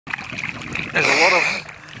There's a lot of...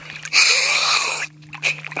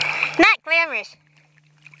 Not glamorous.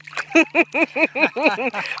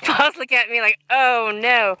 Paul's looking at me like, oh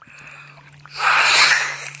no.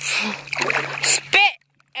 Spit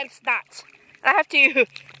and snot. I have to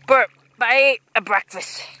burp, but I ate a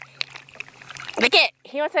breakfast. Look it,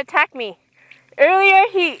 he wants to attack me. Earlier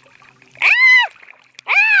he... Ah!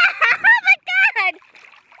 Ah! Oh my god!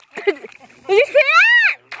 Did you see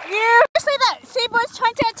that? Yeah. Seriously, that seabird's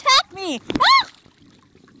trying to attack me. Ah!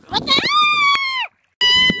 What the...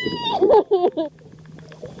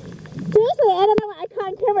 Seriously, I don't know what I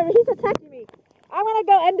can't camera, but he's attacking me. I'm gonna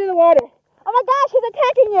go under the water. Oh my gosh, he's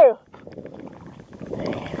attacking you!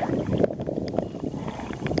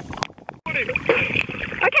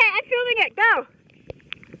 Okay, I'm filming it. Go!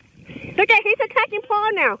 Okay, he's attacking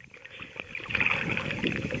Paul now.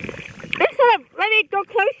 Instead of let me go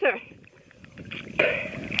closer.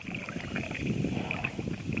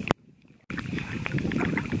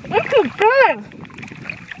 This is good!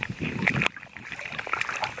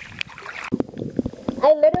 I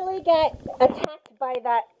literally got attacked by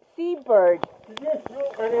that seabird.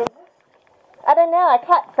 I don't know, I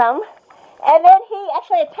caught some. And then he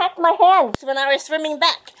actually attacked my hands when I was swimming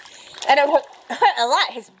back. And it hurt a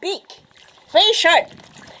lot, his beak. Very sharp.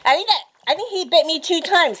 I think he bit me 2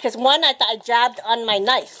 times, because one I thought I jabbed on my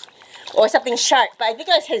knife or something sharp, but I think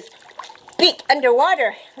it was his beak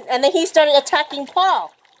underwater. And then he started attacking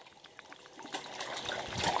Paul.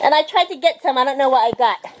 And I tried to get some, I don't know what I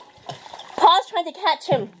got. Paul's trying to catch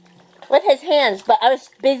him with his hands, but I was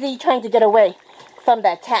busy trying to get away from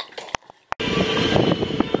the attack.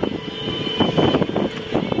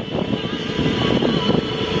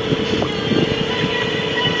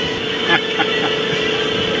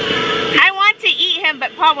 I want to eat him,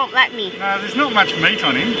 but Paul won't let me. No, there's not much meat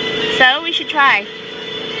on him. So we should try.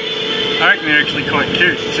 I reckon they're actually quite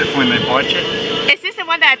cute, except when they bite you. Is this the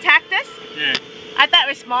one that attacked us? Yeah. I thought it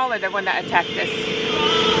was smaller, the one that attacked us.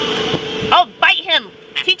 Oh, bite him!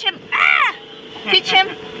 Teach him! Ah! Teach him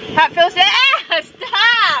how it feels to... Ah!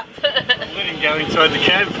 Stop! Let him go inside the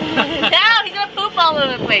cab. No, he's gonna poop all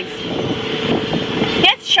over the place. He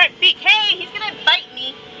has a sharp beak. Hey, he's gonna bite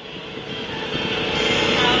me.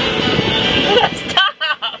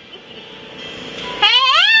 Stop! Hey!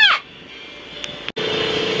 Ah!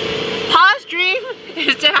 Paul's dream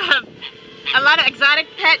is to have a lot of exotic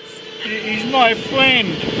pets. He's my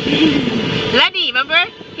friend. Lenny, remember?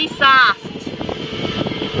 He's soft.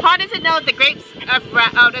 Paul doesn't know the grapes of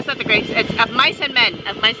oh, that's not the grapes. It's of mice and men.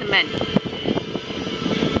 Of mice and men.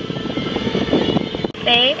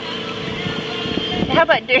 Babe, how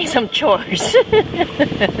about doing some chores?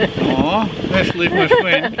 Aw, let's leave my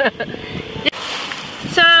friend.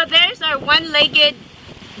 So there's our one-legged,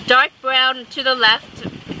 dark brown to the left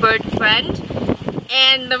bird friend.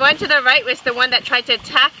 And the one to the right was the one that tried to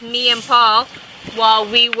attack me and Paul while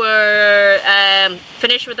we were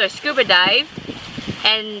finished with our scuba dive.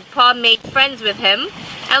 And Paul made friends with him.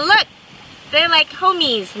 And look, they're like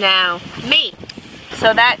homies now, mates.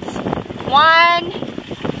 So that's 1,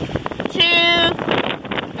 2,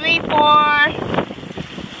 3, 4,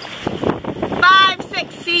 5,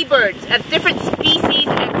 6 seabirds of different species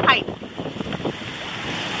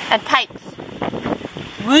and types.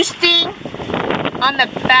 Roosting on the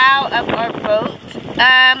bow of our boat.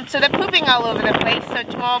 So they're pooping all over the place, so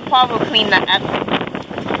tomorrow Paul will clean that up.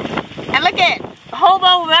 And look at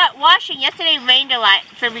hobo washing. Yesterday it rained a lot,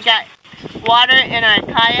 so we got water in our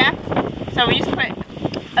kayak. So we just put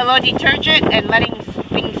a little detergent and letting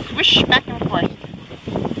things swish back and forth.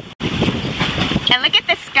 And look at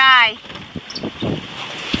the sky.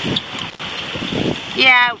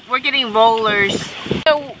 Yeah, we're getting rollers.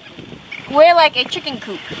 So we're like a chicken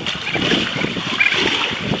coop.